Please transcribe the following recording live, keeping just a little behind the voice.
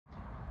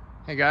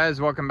Hey guys,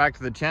 welcome back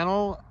to the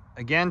channel.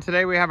 Again,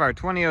 today we have our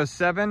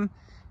 2007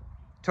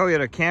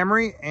 Toyota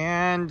Camry,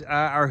 and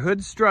our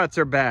hood struts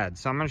are bad.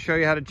 So I'm going to show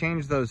you how to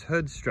change those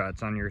hood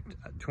struts on your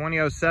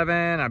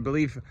 2007. I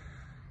believe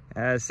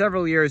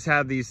several years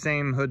had these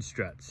same hood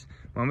struts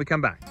when we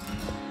come back.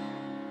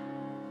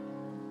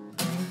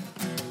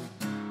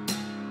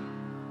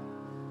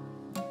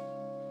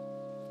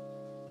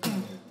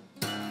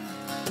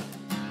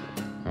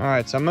 All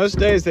right, so most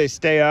days they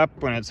stay up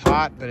when it's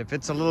hot, but if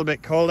it's a little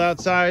bit cold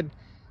outside,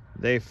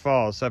 they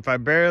fall. So if I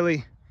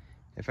barely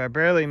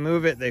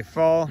move it, they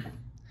fall.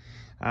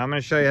 I'm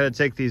going to show you how to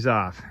take these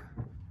off.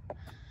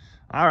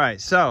 All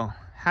right, so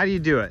how do you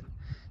do it?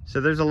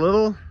 So there's a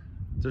little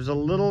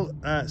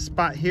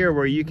spot here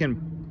where you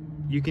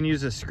can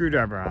use a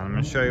screwdriver on. I'm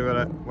going to show you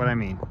what I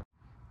mean.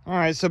 All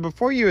right, so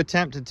before you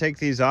attempt to take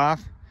these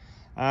off,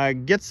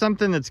 get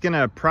something that's going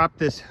to prop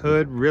this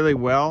hood really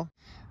well.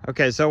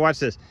 Okay, so watch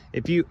this.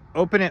 If you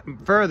open it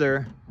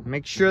further,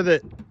 make sure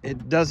that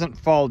it doesn't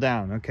fall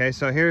down. Okay,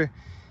 so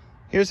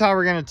here's how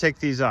we're gonna take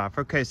these off.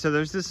 Okay, so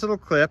there's this little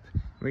clip.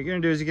 What you're gonna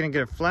do is you're gonna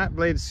get a flat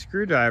blade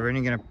screwdriver and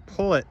you're gonna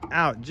pull it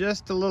out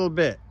just a little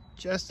bit,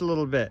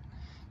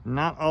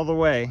 not all the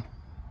way,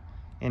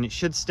 and it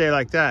should stay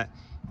like that.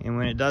 And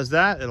when it does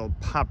that, it'll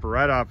pop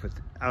right off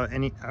without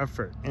any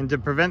effort. And to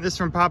prevent this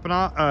from popping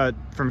off,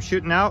 from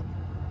shooting out,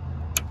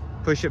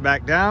 push it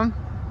back down.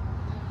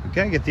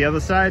 Okay, get the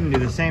other side and do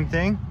the same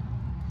thing.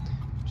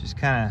 Just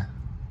kind of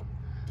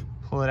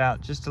pull it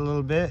out just a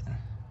little bit.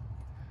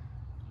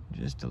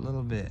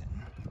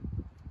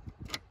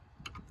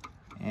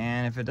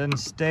 And if it doesn't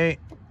stay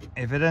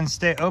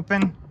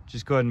open,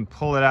 just go ahead and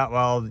pull it out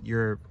while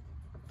your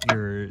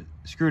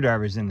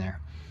screwdriver's in there.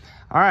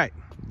 All right,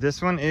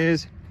 this one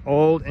is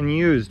old and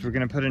used. We're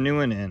gonna put a new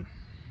one in.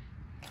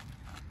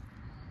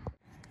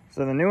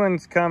 So the new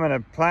ones come in a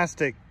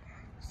plastic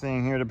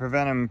thing here to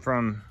prevent them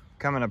from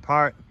coming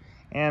apart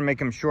and make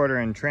them shorter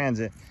in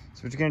transit.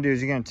 So what you're gonna do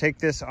is you're gonna take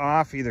this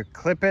off, either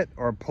clip it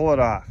or pull it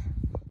off.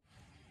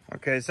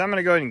 Okay, so I'm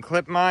gonna go ahead and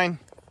clip mine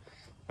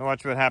and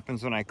watch what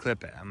happens when I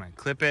clip it. I'm gonna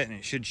clip it and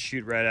it should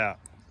shoot right out.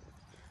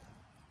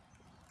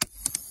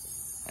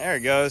 There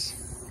it goes.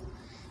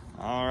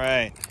 All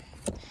right,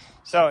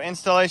 so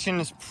installation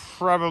is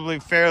probably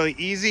fairly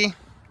easy.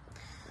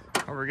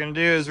 What we're gonna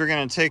do is we're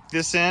gonna take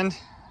this end,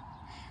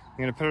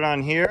 we're gonna put it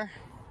on here.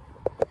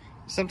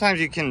 Sometimes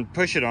you can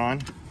push it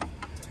on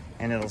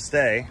and it'll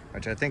stay,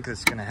 which I think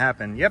is gonna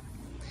happen. Yep,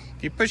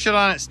 if you push it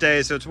on, it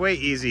stays, so it's way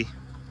easy.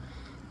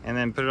 And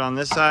then put it on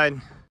this side.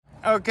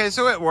 Okay,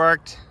 so it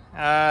worked.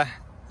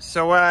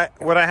 So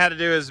what I had to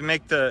do is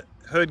make the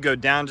hood go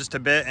down just a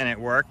bit, and it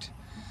worked.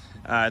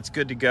 It's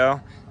good to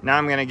go. Now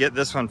I'm gonna get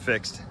this one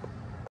fixed.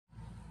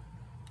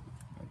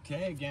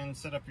 Okay, again,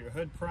 set up your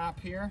hood prop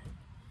here,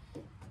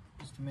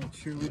 just to make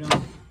sure we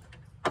don't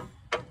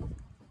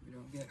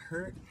get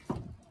hurt.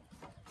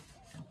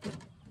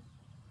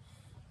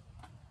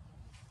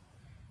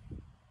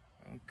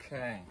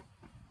 Okay,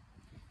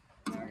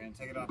 now we're going to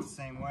take it off the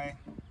same way.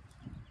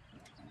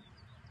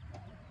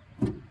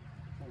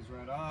 Pulls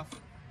right off.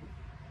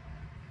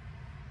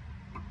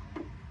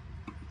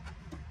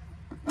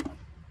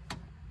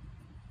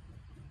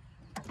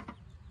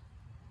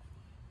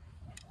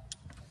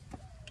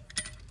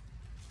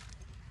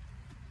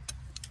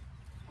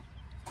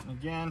 And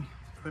again,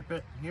 clip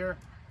it here.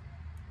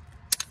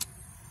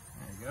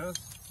 There it goes.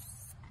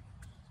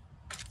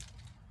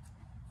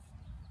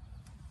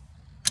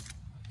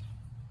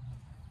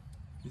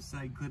 This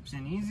side clips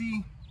in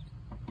easy,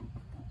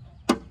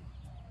 but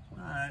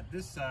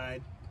this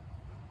side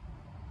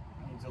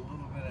needs a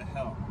little bit of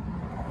help.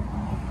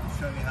 I'll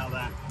show you how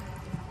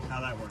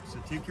that works. So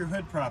take your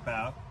hood prop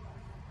out.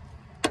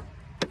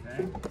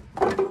 Okay.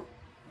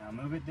 Now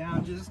move it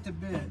down just a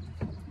bit.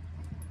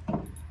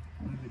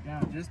 Move it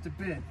down just a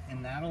bit,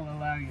 and that'll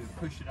allow you to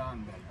push it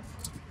on better.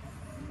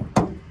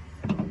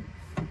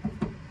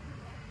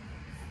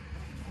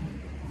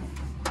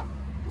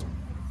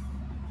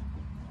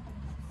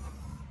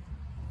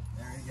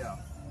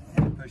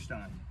 And pushed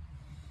on.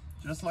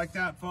 Just like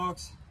that,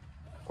 folks.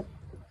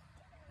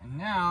 And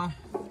now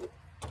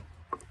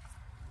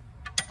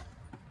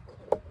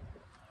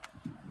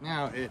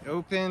it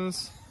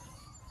opens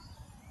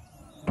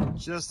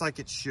just like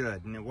it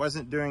should, and it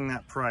wasn't doing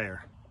that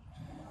prior.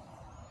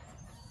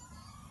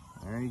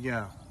 There you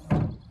go.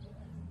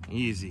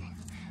 Easy.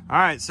 All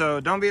right, so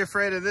don't be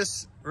afraid of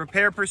this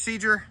repair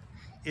procedure.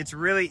 It's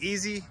really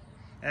easy.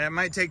 It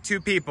might take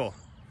 2 people,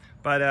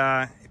 but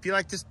if you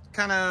like this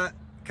kind of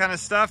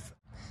stuff,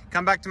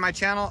 come back to my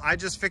channel. I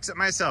just fix it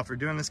myself. We're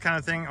doing this kind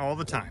of thing all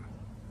the time.